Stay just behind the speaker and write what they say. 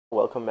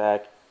Welcome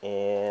back,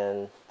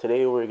 and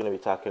today we're going to be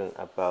talking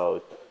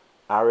about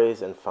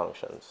arrays and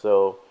functions.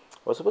 So I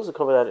was supposed to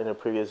cover that in a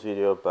previous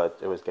video, but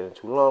it was getting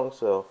too long,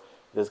 so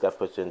this got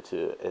put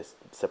into a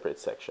separate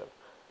section.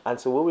 And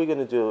so what we're going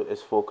to do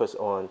is focus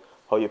on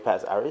how you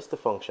pass arrays to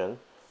function,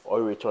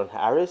 or return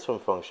arrays from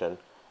function,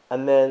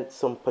 and then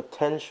some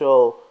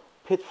potential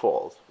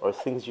pitfalls or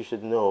things you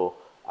should know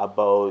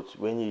about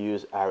when you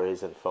use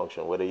arrays and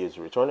function, whether you're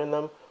returning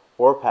them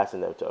or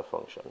passing them to a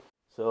function.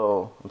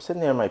 So I'm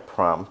sitting there in my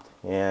prompt,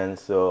 and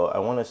so I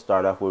want to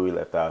start off where we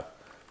left off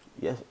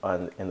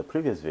in the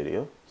previous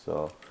video.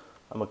 So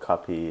I'm going to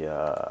copy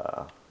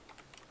the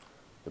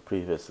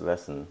previous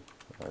lesson,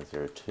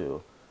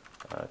 02,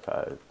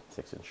 call it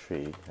section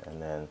 3,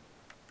 and then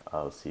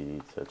I'll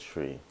cd to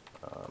 3.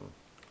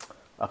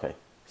 Okay,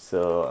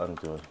 so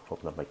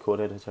open up my code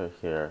editor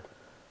here.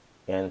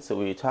 And so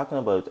we're talking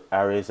about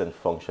arrays and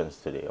functions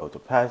today, how to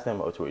pass them,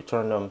 how to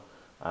return them,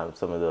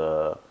 some of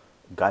the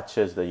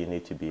gotchas that you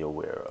need to be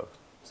aware of.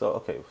 So,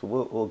 okay, so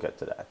we'll get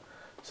to that.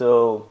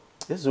 So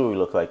this is what we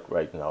look like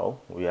right now.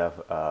 We have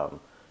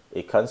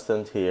a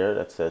constant here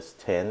that says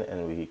 10,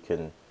 and we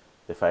can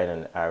define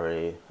an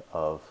array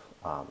of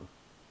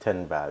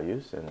 10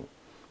 values and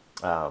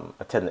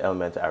a 10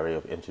 element array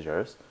of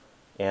integers.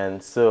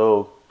 And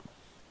so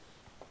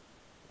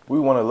we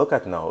want to look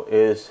at now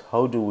is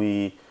how do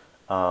we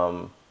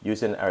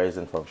using arrays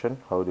and function,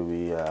 how do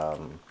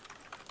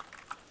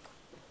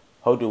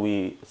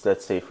we,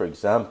 let's say for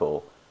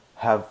example,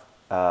 have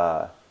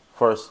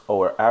first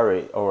our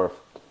array or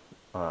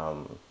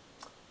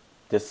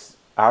this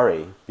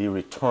array be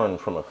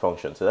returned from a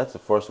function. So that's the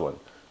first one.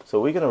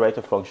 So we're going to write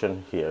a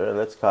function here.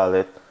 Let's call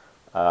it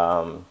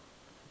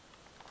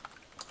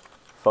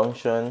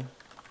function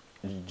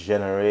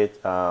generate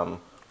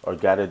or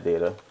gather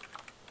data,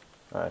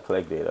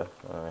 collect data,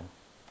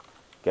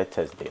 get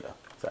test data.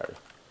 Sorry,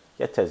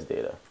 get test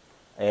data.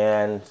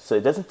 And so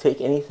it doesn't take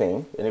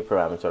anything, any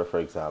parameter, for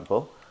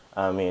example.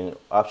 I mean,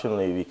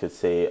 optionally, we could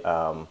say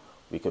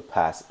we could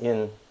pass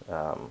in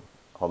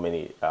how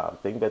many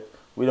things, but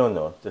we don't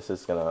know. This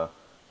is going to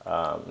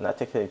not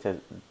take any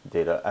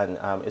data, and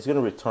it's going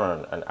to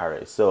return an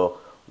array. So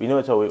we know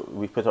it's how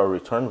we put our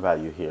return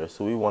value here.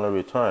 So we want to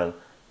return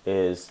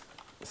is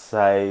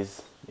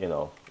size,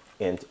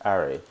 int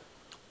array.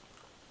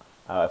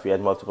 If we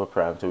had multiple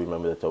parameters,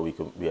 remember that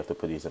we have to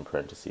put these in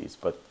parentheses.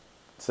 But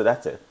so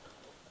that's it.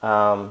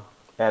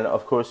 And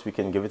of course, we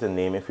can give it a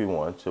name if we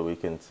want. So we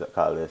can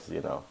call this,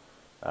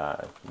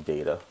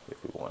 data if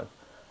we want.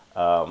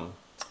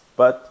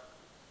 But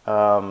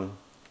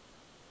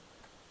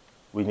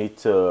we need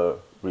to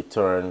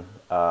return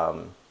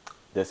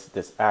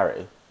this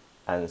array.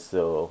 And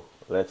so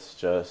let's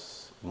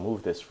just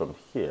move this from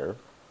here.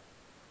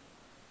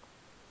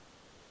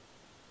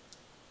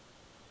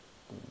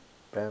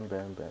 Bam,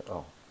 bam, bam.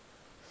 Oh,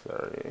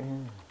 sorry.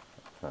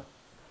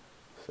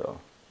 So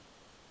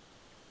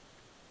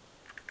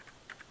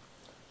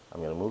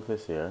I'm going to move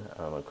this here.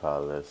 I'm going to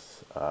call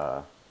this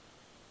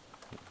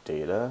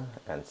data.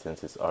 And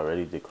since it's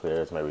already declared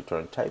as my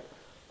return type,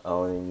 I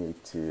only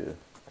need to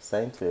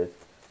assign to it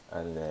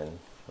and then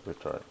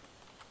return.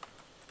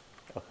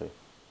 Okay.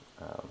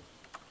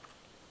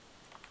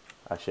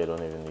 Actually, I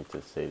don't even need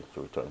to say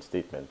the return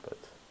statement, but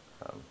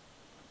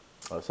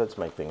I'll set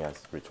my thing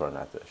as return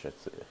after I should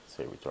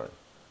say return.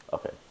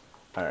 Okay.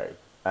 All right.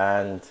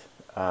 And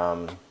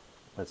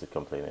what's it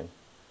complaining?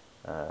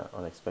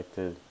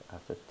 Unexpected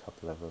after top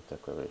level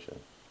declaration.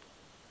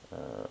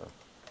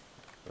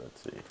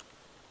 Let's see.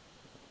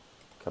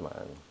 Come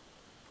on.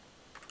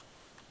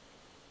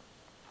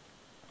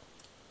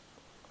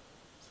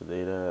 So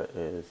data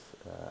is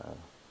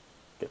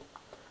good.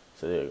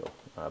 So there you go.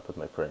 I'll put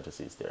my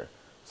parentheses there.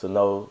 So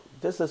now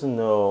this doesn't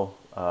know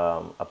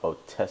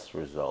about test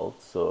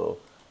results. So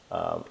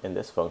in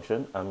this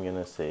function, I'm going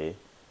to say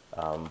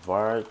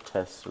var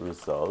test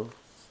results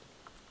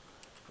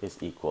is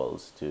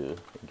equals to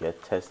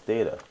get test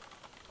data,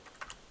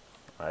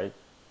 right?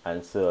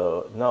 And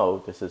so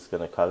now this is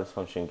going to call this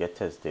function get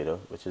test data,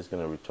 which is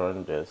going to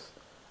return this,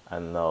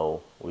 and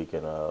now we're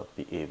going to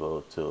be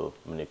able to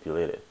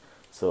manipulate it.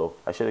 So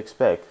I should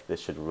expect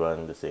this should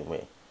run the same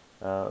way.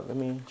 Let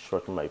me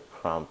shorten my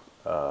prompt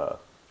a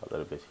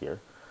little bit here.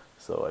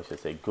 So I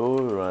should say go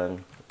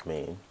run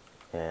main,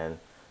 and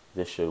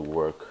this should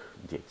work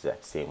the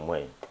exact same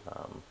way.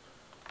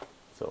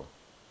 So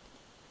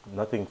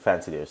nothing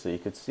fancy there. So you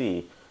could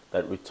see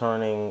that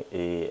returning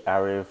an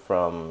array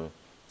from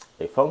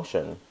a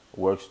function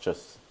works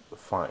just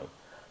fine.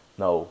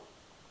 Now,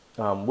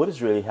 what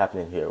is really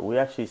happening here?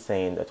 We're actually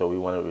saying that we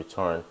want to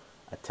return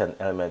a 10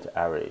 element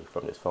array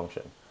from this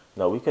function.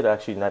 Now we could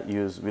actually not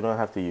use, we don't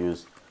have to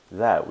use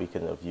that. We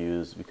could have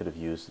used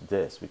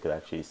this. We could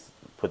actually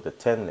put the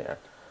 10 there,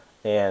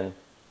 and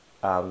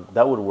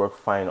that would work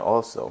fine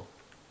also,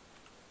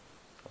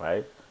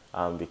 right?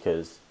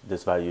 Because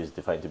this value is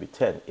defined to be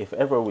 10. If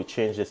ever we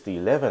change this to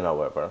 11,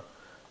 however,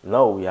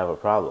 now we have a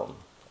problem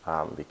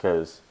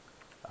because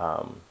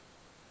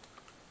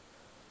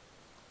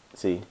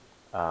see,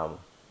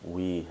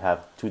 we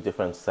have two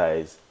different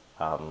size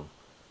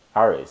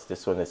arrays.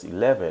 This one is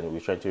 11. We're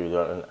trying to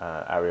return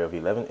an array of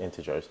 11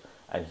 integers,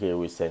 and here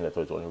we're saying that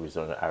we're going to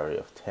return an array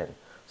of 10.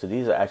 So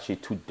these are actually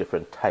two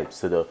different types.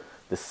 So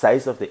the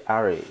size of the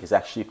array is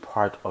actually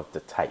part of the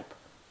type,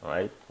 all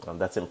right?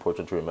 That's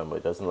important to remember.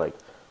 It doesn't like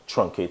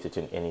truncate it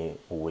in any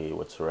way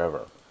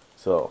whatsoever.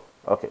 So,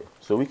 okay,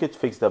 so we could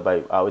fix that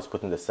by always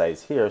putting the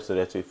size here, so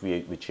that if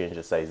we change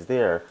the size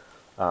there,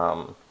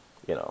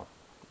 you know,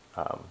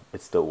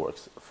 it still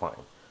works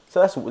fine. So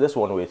that's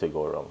one way to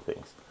go around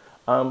things.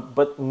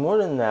 But more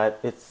than that,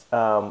 it's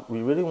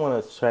we really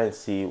want to try and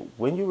see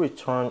when you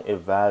return a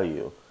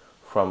value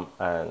from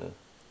an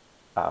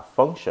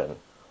function,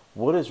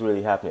 what is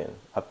really happening.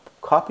 A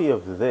copy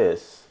of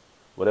this,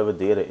 whatever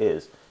data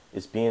is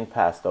being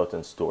passed out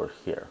and stored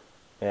here.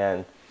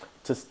 And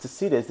to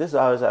see this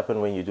always happens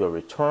when you do a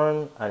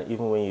return, and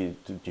even when you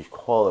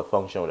call a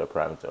function with a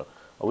parameter.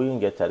 We can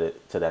get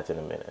to that in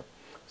a minute.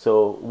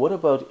 So what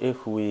about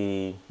if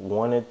we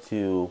wanted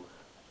to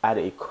add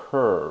a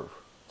curve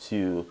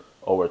to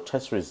our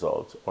test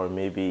result, or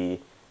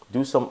maybe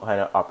do some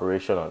kind of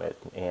operation on it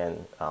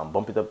and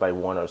bump it up by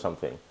 1 or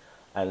something?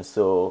 And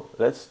so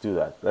let's do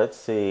that. Let's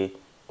say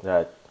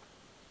that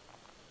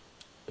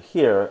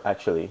here,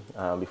 actually,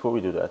 before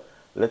we do that,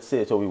 let's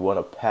say that we want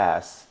to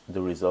pass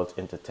the result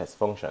into test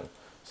function.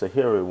 So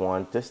here we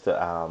want this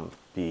to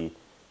be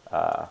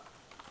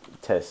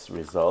test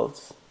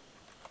results,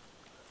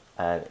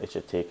 and it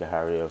should take a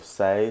array of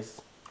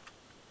size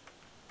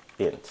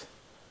int.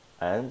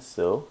 And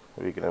so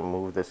we're going to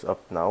move this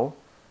up now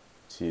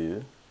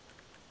to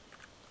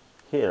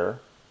here,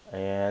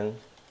 and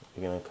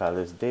we're going to call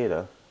this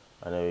data,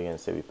 and then we're going to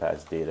say we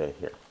pass data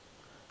here.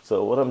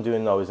 So what I'm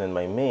doing now is in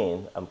my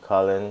main, I'm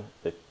calling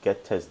the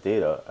get test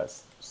data,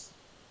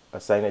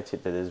 assign it to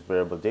this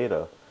variable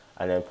data,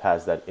 and then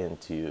pass that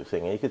into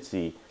thing. And you could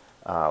see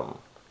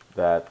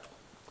that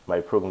my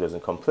program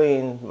doesn't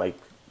complain, my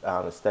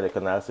static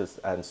analysis,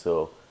 and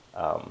so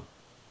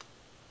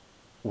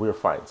we're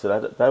fine. So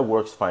that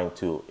works fine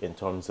too in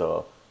terms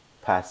of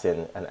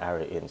passing an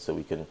array in. So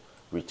we can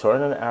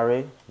return an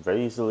array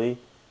very easily.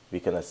 We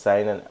can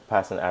assign and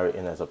pass an array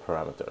in as a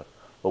parameter.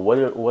 But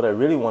what I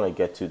really want to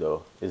get to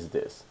though is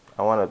this.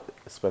 I want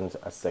to spend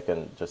a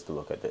second just to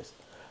look at this.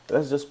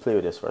 Let's just play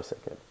with this for a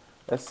second.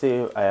 Let's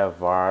say I have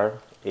var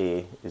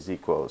a is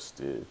equals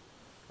to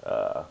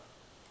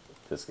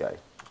this guy,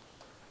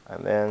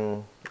 and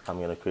then I'm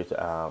going to create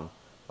I'm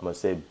going to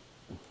say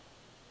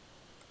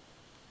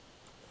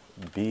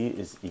b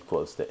is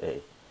equals to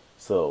a.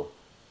 So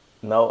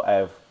now I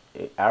have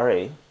an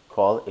array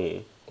called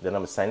a, then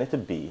I'm assigning it to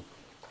b,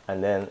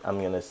 and then I'm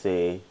going to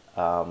say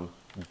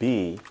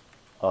b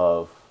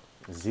of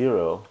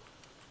 0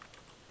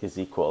 is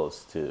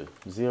equals to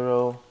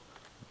 0,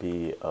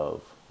 b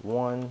of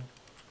 1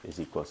 is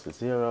equals to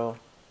 0,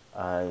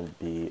 and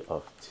b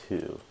of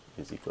 2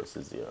 is equals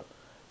to 0.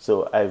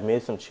 So I've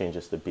made some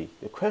changes to b.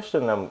 The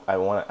question I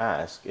want to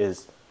ask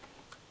is,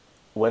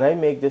 when I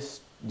make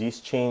these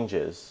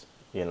changes,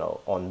 you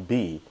know, on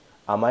b,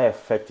 am I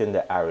affecting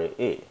the array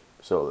a?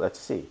 So let's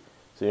see.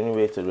 So the only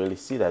way to really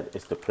see that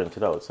is to print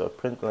it out. So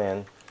print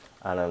len,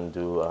 and I'm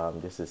do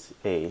this is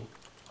a,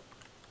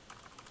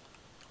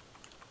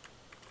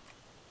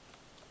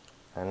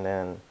 and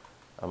then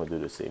I'm gonna do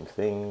the same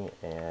thing,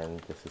 and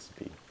this is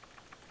b.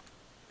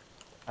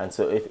 And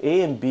so if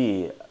a and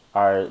b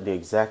are the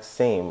exact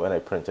same when I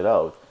print it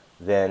out,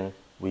 then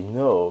we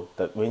know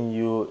that when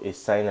you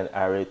assign an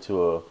array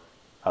to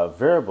a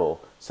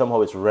variable, somehow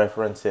it's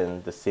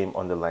referencing the same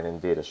underlying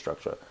data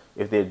structure.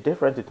 If they're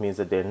different, it means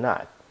that they're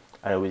not.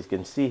 And we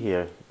can see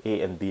here,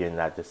 a and b are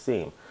not the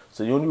same.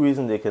 So the only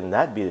reason they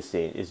cannot be the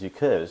same is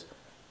because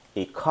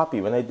a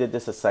copy, when I did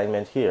this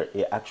assignment here,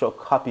 an actual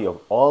copy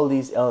of all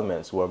these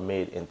elements were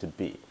made into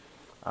b.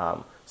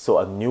 So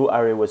a new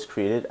array was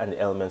created and the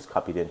elements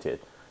copied into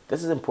it.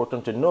 This is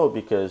important to know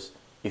because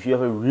if you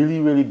have a really,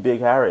 really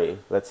big array,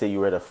 let's say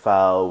you read a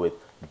file with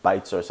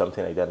bytes or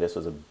something like that, this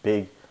was a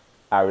big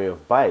array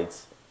of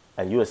bytes,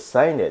 and you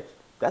assign it,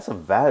 that's a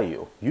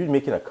value. You're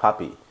making a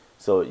copy.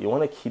 So you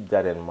want to keep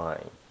that in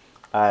mind.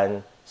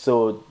 And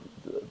so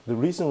the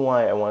reason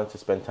why I wanted to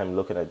spend time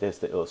looking at this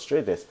to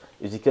illustrate this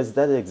is because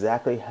that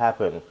exactly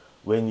happens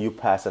when you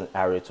pass an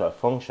array to a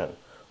function.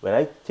 When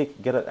I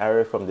get an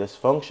array from this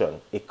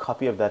function, a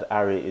copy of that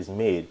array is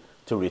made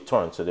to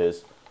return. So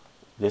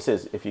this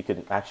is, if you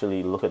can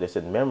actually look at this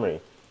in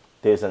memory,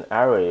 there's an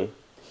array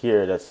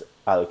here that's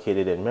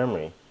allocated in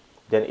memory.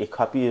 Then a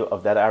copy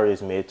of that array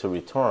is made to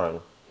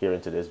return here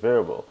into this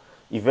variable.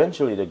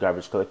 Eventually, the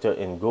garbage collector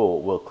in Go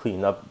will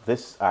clean up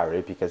this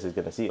array because it's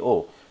going to see,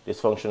 oh, this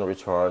function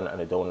return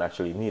and I don't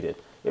actually need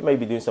it. It may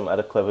be doing some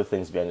other clever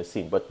things behind the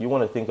scene, but you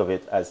want to think of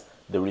it as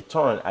the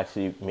return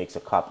actually makes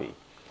a copy.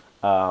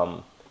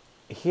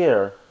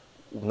 Here,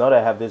 now that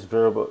I have this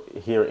variable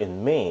here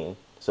in main,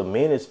 so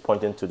main is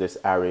pointing to this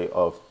array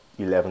of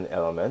 11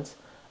 elements,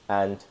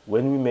 and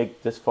when we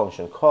make this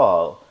function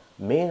call,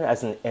 main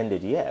hasn't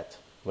ended yet.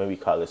 When we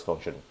call this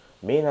function,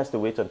 main has to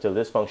wait until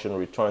this function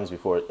returns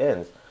before it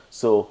ends.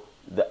 So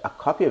a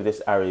copy of this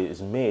array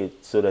is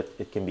made so that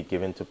it can be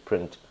given to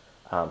print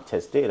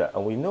test data.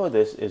 And we know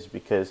this is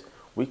because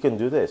we can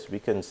do this. We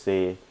can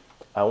say,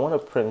 I want to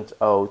print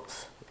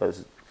out,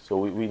 so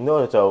we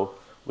know that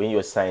when you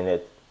assign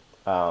it,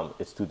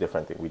 it's two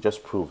different things. We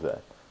just proved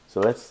that.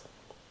 So let's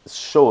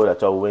show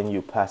that when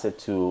you pass it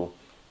to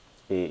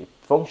a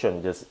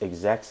function, this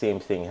exact same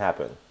thing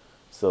happen.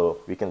 So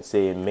we can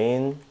say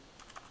main,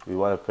 we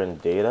want to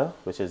print data,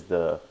 which is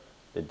the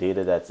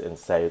data that's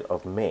inside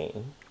of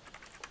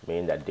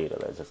main.data,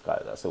 let's just call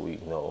it that, so we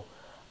know.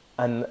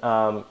 And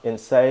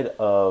inside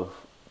of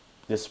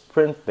this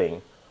print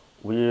thing,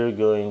 we're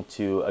going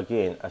to,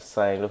 again,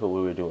 assign, look at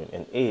what we're doing.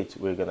 In 8,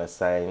 we're going to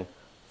assign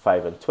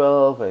 5 and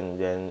 12, and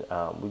then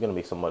we're going to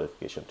make some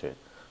modification to it.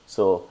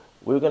 So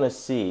we're going to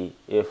see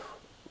if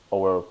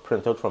our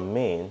printout from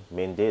main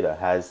data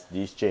has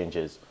these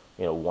changes,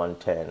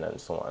 110 and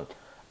so on.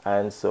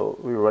 And so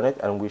we run it,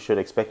 and we should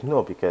expect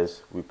no,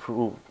 because we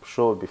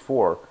showed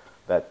before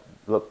that,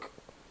 look,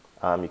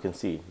 you can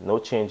see no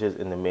changes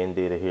in the main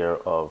data here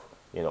of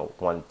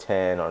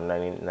 110 or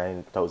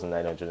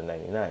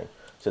 99,999.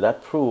 So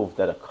that proved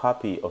that a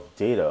copy of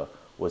data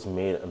was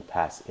made and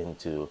passed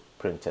into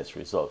print test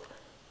result.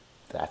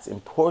 That's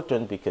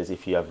important because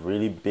if you have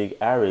really big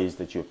arrays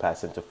that you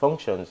pass into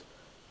functions,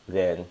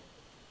 then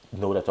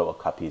know that our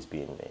copy is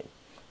being made.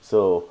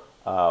 So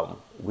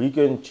we're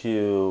going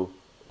to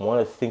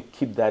want to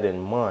keep that in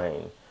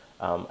mind.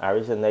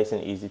 Arrays are nice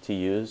and easy to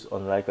use,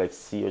 unlike like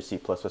C or C++,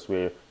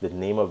 where the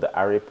name of the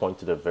array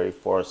points to the very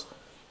first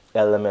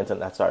element and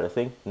that sort of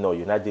thing. No,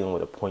 you're not dealing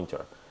with a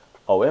pointer.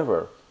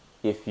 However,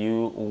 if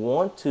you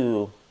want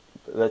to,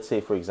 let's say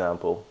for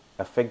example,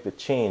 affect the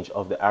change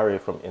of the array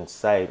from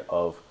inside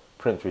of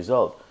print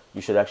result,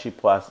 you should actually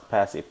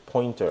pass a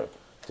pointer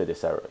to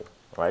this array,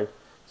 right?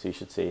 So you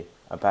should say,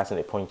 I'm passing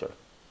a pointer,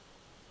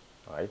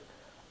 right?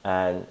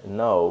 And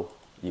now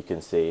you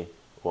can say,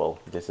 well,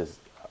 this is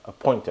a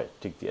pointer.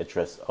 Take the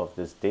address of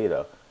this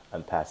data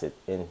and pass it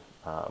in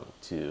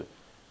to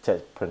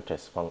print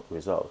test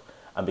result.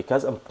 And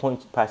because I'm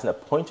passing a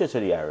pointer to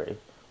the array,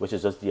 which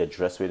is just the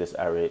address where this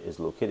array is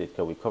located,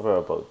 because we cover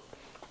about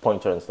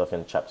pointer and stuff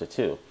in chapter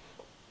 2,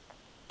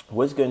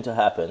 what's going to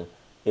happen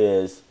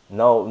is,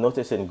 now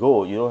notice in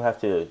Go, you don't have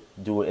to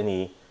do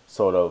any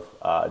sort of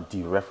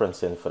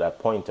dereferencing for that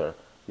pointer.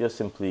 You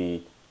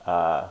simply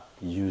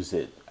use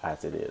it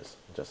as it is,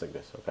 just like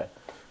this, okay?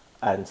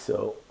 And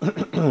so,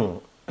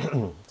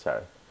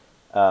 sorry.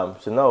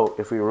 So now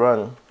if we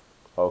run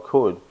our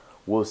code,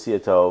 we'll see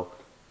it how,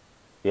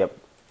 yep,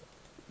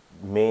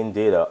 main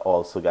data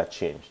also got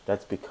changed.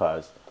 That's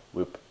because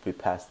we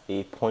passed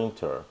a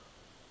pointer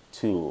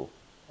to,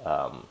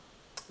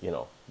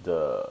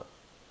 the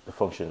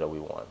function that we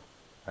want.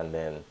 And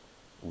then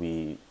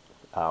we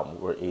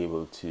were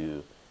able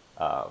to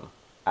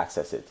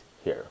access it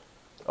here.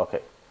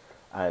 Okay.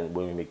 And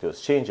when we make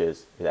those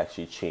changes, it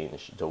actually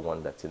changed the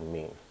one that's in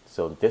main.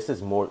 So this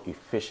is more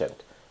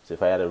efficient. So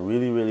if I had a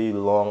really, really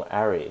long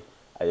array,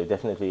 I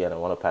definitely, and I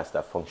want to pass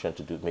that function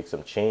to make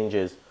some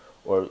changes,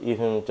 or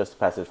even just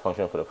pass this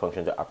function for the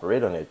function to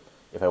operate on it.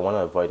 If I want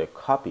to avoid a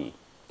copy,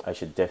 I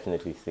should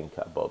definitely think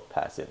about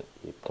passing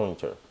a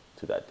pointer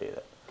to that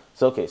data.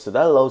 So okay, so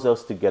that allows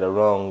us to get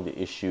around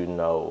the issue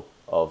now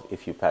of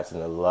if you pass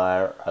in a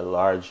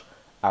large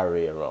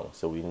array around.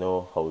 So we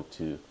know how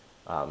to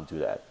do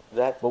that.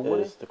 But what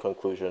is the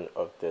conclusion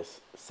of this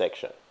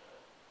section?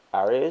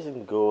 Arrays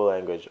in Go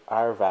language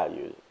are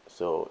valued.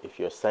 So if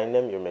you assign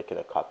them, you're making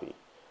a copy.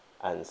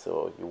 And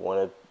so you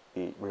want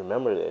to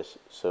remember this,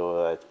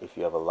 so that if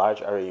you have a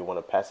large array, you want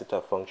to pass it to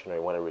a function, or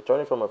you want to return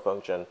it from a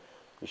function,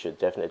 you should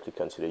definitely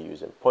consider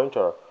using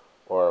pointer,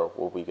 or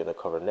what we're going to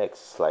cover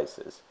next,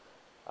 slices.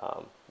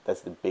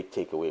 That's the big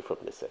takeaway from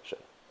this section.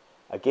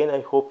 Again, I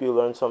hope you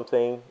learned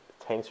something.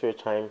 Thanks for your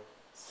time.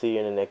 See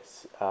you in the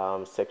next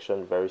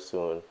section very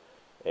soon.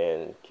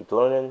 And keep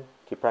learning,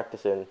 keep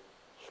practicing,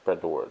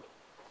 spread the word.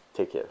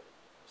 Take care.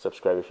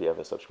 Subscribe if you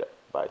haven't subscribed.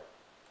 Bye.